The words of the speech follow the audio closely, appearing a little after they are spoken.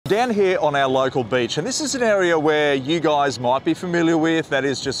Down here on our local beach, and this is an area where you guys might be familiar with, that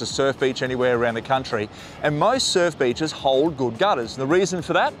is just a surf beach anywhere around the country, and most surf beaches hold good gutters. And the reason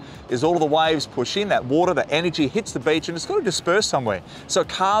for that is all of the waves push in, that water, the energy hits the beach and it's got to disperse somewhere. So it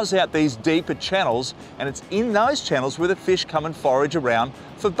carves out these deeper channels, and it's in those channels where the fish come and forage around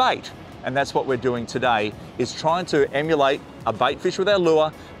for bait. And that's what we're doing today, is trying to emulate a bait fish with our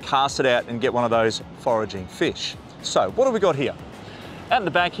lure, cast it out and get one of those foraging fish. So what have we got here? Out in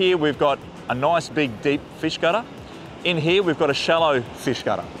the back here, we've got a nice big deep fish gutter. In here, we've got a shallow fish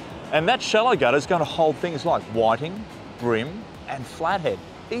gutter. And that shallow gutter is going to hold things like whiting, brim, and flathead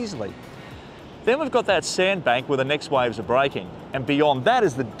easily. Then we've got that sandbank where the next waves are breaking. And beyond that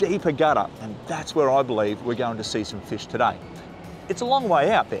is the deeper gutter. And that's where I believe we're going to see some fish today. It's a long way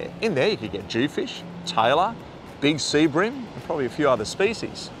out there. In there, you could get jewfish, tailor, big seabream, and probably a few other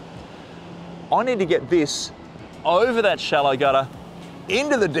species. I need to get this over that shallow gutter,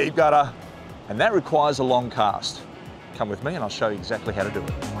 into the deep gutter, and that requires a long cast. Come with me and I'll show you exactly how to do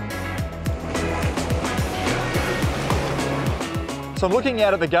it. So I'm looking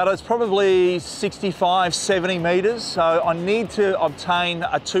out at the gutter, it's probably 65, 70 metres, so I need to obtain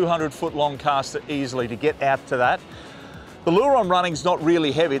a 200-foot long caster easily to get out to that. The lure I'm running is not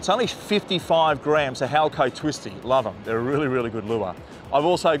really heavy, it's only 55 grams, a Halco twisty, love them, they're a really, really good lure. I've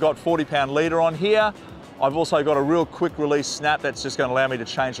also got 40-pound leader on here. I've also got a real quick release snap that's just going to allow me to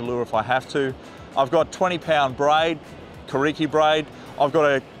change the lure if I have to. I've got 20-pound braid, Kariki braid. I've got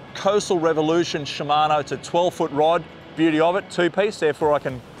a Coastal Revolution Shimano, it's a 12-foot rod, beauty of it, two-piece, therefore I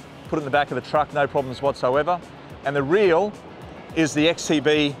can put it in the back of the truck, no problems whatsoever. And the reel is the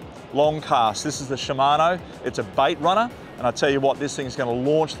XTB long cast. This is the Shimano, it's a bait runner, and I tell you what, this thing's going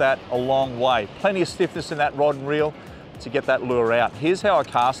to launch that a long way. Plenty of stiffness in that rod and reel to get that lure out. Here's how I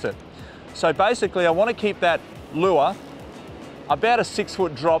cast it. So basically, I want to keep that lure about a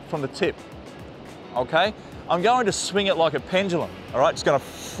 6-foot drop from the tip, okay? I'm going to swing it like a pendulum, all right? It's going to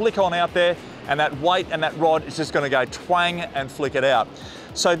flick on out there, and that weight and that rod is just going to go twang and flick it out.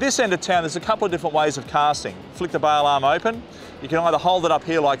 So this end of town, there's a couple of different ways of casting. Flick the bail arm open. You can either hold it up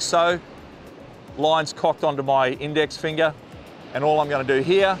here like so, lines cocked onto my index finger, and all I'm going to do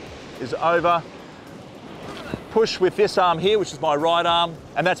here is over, push with this arm here, which is my right arm,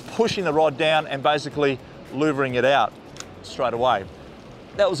 and that's pushing the rod down and basically louvering it out straight away.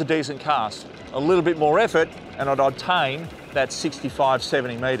 That was a decent cast. A little bit more effort and I'd obtain that 65,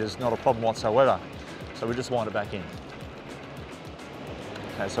 70 metres, not a problem whatsoever. So we just wind it back in.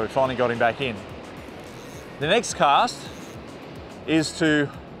 Okay, so we finally got him back in. The next cast is to,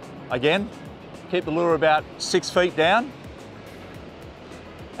 again, keep the lure about 6 feet down.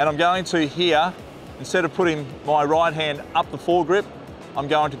 And I'm going to here, instead of putting my right hand up the foregrip, I'm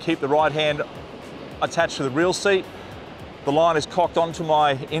going to keep the right hand attached to the reel seat. The line is cocked onto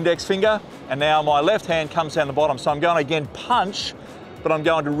my index finger, and now my left hand comes down the bottom. So I'm going to again punch, but I'm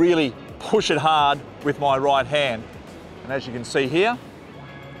going to really push it hard with my right hand. And as you can see here,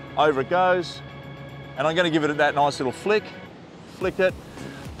 over it goes. And I'm going to give it that nice little flick. Flicked it.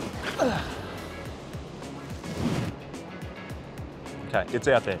 Okay, it's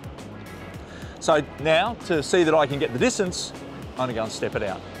out there. So now, to see that I can get the distance, I'm going to go and step it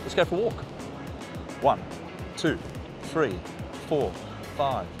out. Let's go for a walk. 1, 2, 3, 4,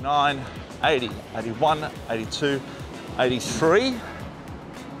 5, 9, 80, 81, 82, 83.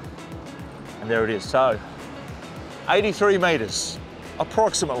 And there it is. So 83 metres,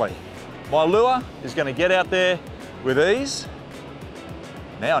 approximately. My lure is going to get out there with ease.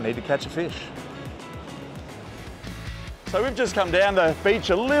 Now I need to catch a fish. So we've just come down the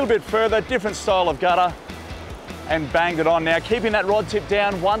beach a little bit further, different style of gutter, and banged it on. Now keeping that rod tip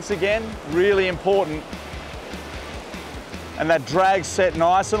down once again, really important. And that drag set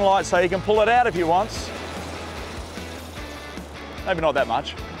nice and light so you can pull it out if you want. Maybe not that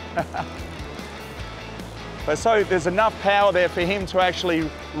much. But so there's enough power there for him to actually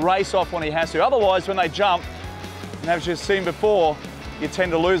race off when he has to. Otherwise, when they jump, and as you've seen before, you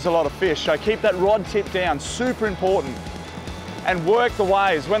tend to lose a lot of fish. So keep that rod tip down, super important. And work the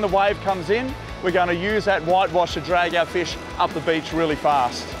waves. When the wave comes in, we're going to use that whitewash to drag our fish up the beach really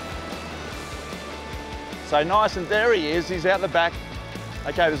fast. So nice, and there he is, he's out the back.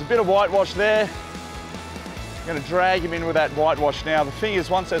 Okay, there's a bit of whitewash there. I'm going to drag him in with that whitewash now. The thing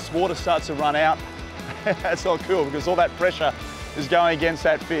is, once this water starts to run out, that's not cool because all that pressure is going against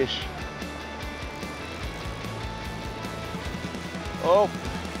that fish. Oh.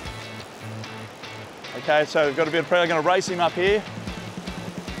 Okay, so we've got a bit of pressure. I'm going to race him up here.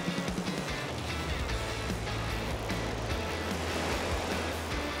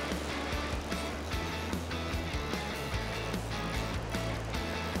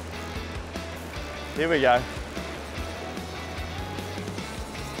 Here we go.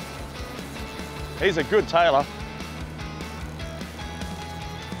 He's a good Tailor.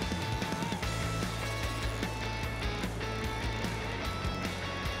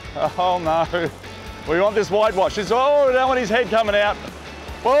 Oh no, we want this whitewash. Oh, we don't want his head coming out.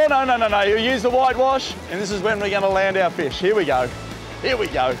 Oh, no, no, no, no, you use the whitewash, and this is when we're gonna land our fish. Here we go, here we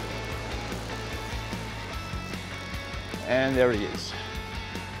go. And there he is.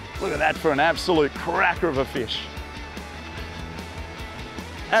 Look at that for an absolute cracker of a fish.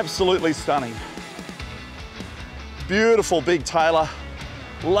 Absolutely stunning. Beautiful big Tailor,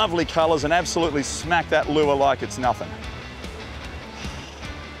 lovely colors, and absolutely smack that lure like it's nothing.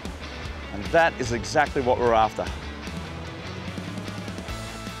 And that is exactly what we're after.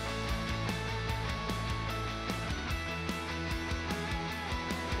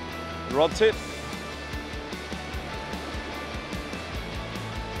 Rod tip.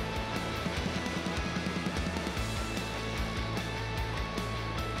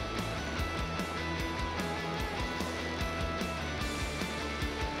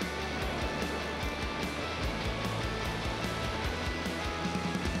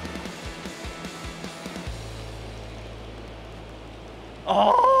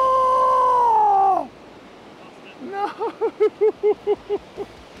 Oh! No!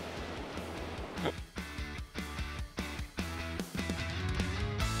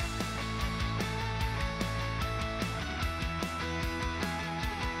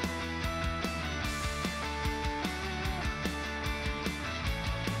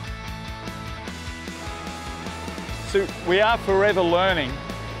 So we are forever learning.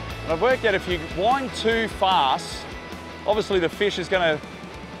 And I've worked out if you wind too fast, obviously the fish is going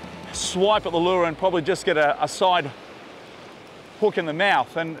to swipe at the lure and probably just get a side hook in the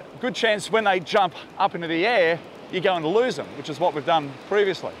mouth. And good chance when they jump up into the air, you're going to lose them, which is what we've done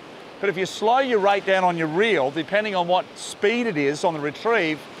previously. But if you slow your rate down on your reel, depending on what speed it is on the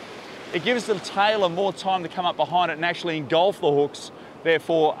retrieve, it gives the Tailor more time to come up behind it and actually engulf the hooks,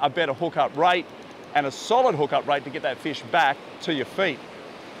 therefore a better hookup rate and a solid hookup rate to get that fish back to your feet.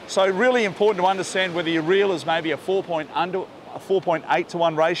 So really important to understand whether your reel is maybe a 4.8 to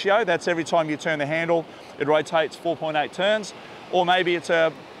 1 ratio. That's every time you turn the handle, it rotates 4.8 turns. Or maybe it's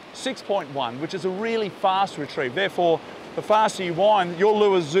a 6.1, which is a really fast retrieve. Therefore, the faster you wind, your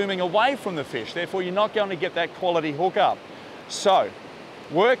lure is zooming away from the fish. Therefore, you're not going to get that quality hookup. So,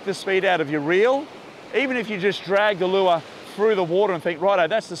 work the speed out of your reel. Even if you just drag the lure through the water and think, righto,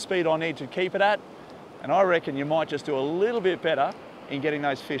 that's the speed I need to keep it at. And I reckon you might just do a little bit better in getting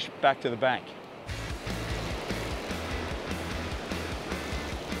those fish back to the bank.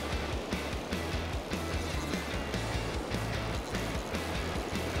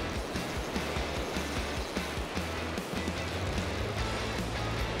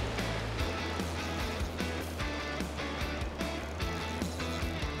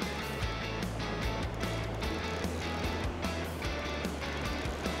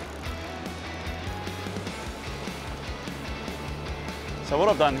 So what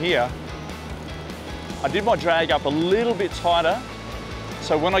I've done here, I did my drag up a little bit tighter,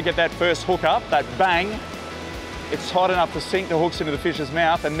 so when I get that first hook up, that bang, it's tight enough to sink the hooks into the fish's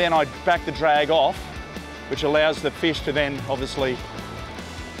mouth, and then I back the drag off, which allows the fish to then obviously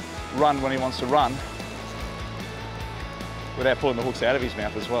run when he wants to run, without pulling the hooks out of his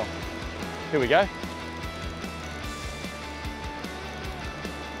mouth as well. Here we go.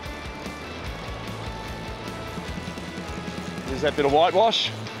 There's that bit of whitewash.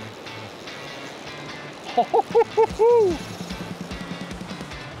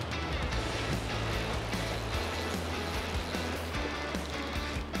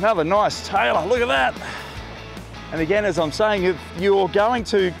 Another nice Tailor, look at that. And again, as I'm saying, if you're going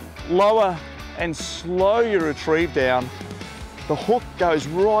to lower and slow your retrieve down, the hook goes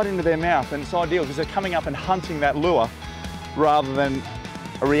right into their mouth, and it's ideal because they're coming up and hunting that lure rather than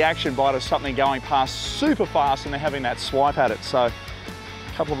a reaction bite of something going past super fast and they're having that swipe at it. So a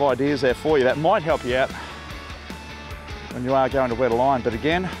couple of ideas there for you that might help you out when you are going to wet a line. But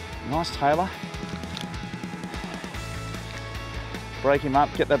again, nice Tailor. Break him up,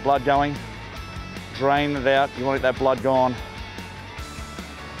 get that blood going, drain it out. You want to get that blood gone.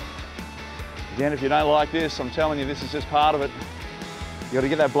 Again, if you don't like this, I'm telling you, this is just part of it. You got to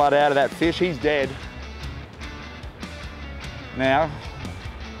get that blood out of that fish. He's dead now,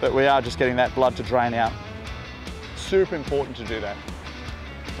 but we are just getting that blood to drain out. Super important to do that.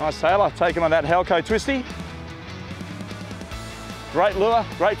 Nice Tailor, taking on that Halco twisty. Great lure,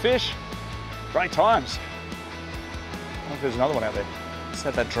 great fish, great times. I don't know if there's another one out there. Just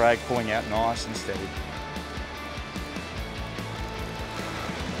have that drag pulling out nice and steady.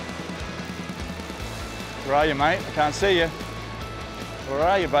 Where are you, mate? I can't see you. Where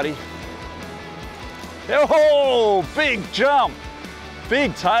are you, buddy? Oh, big jump.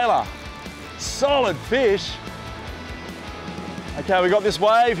 Big Tailor. Solid fish. Okay, we got this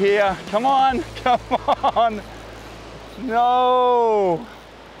wave here. Come on, come on. No.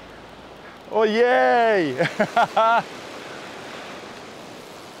 Oh, yay.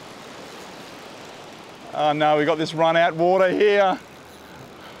 Oh no, we got this run out water here.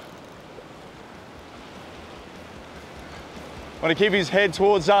 Want to keep his head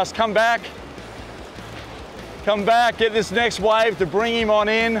towards us. Come back. Come back, get this next wave to bring him on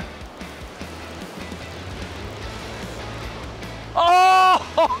in. Oh!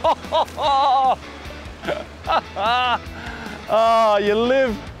 Oh, you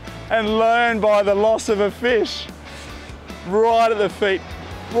live and learn by the loss of a fish. Right at the feet.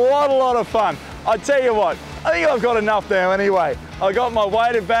 What a lot of fun. I tell you what, I think I've got enough now anyway. I got my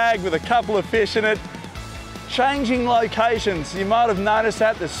weighted bag with a couple of fish in it. Changing locations, you might have noticed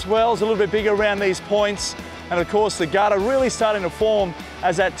that the swell's a little bit bigger around these points, and of course the gutter really starting to form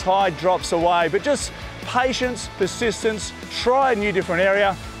as that tide drops away. But just patience, persistence, try a new different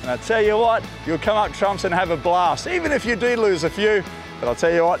area, and I tell you what, you'll come up trumps and have a blast, even if you do lose a few. But I'll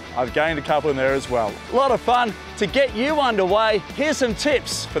tell you what, I've gained a couple in there as well. A lot of fun. To get you underway, here's some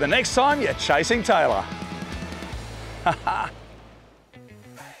tips for the next time you're chasing Tailor.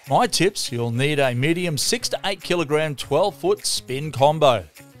 My tips, you'll need a medium 6 to 8 kilogram 12-foot spin combo.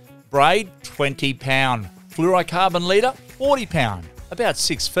 Braid, 20 pound. Fluorocarbon leader, 40 pound, about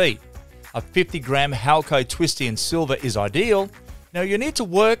 6 feet. A 50 gram Halco twisty in silver is ideal. Now you need to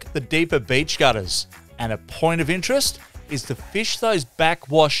work the deeper beach gutters. And a point of interest is to fish those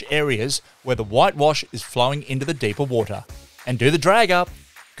backwash areas where the whitewash is flowing into the deeper water. And do the drag up.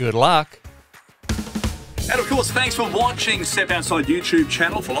 Good luck. And of course, thanks for watching Step Outside YouTube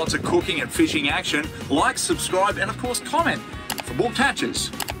channel for lots of cooking and fishing action. Like, subscribe, and of course comment for more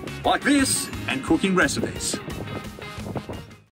catches like this and cooking recipes.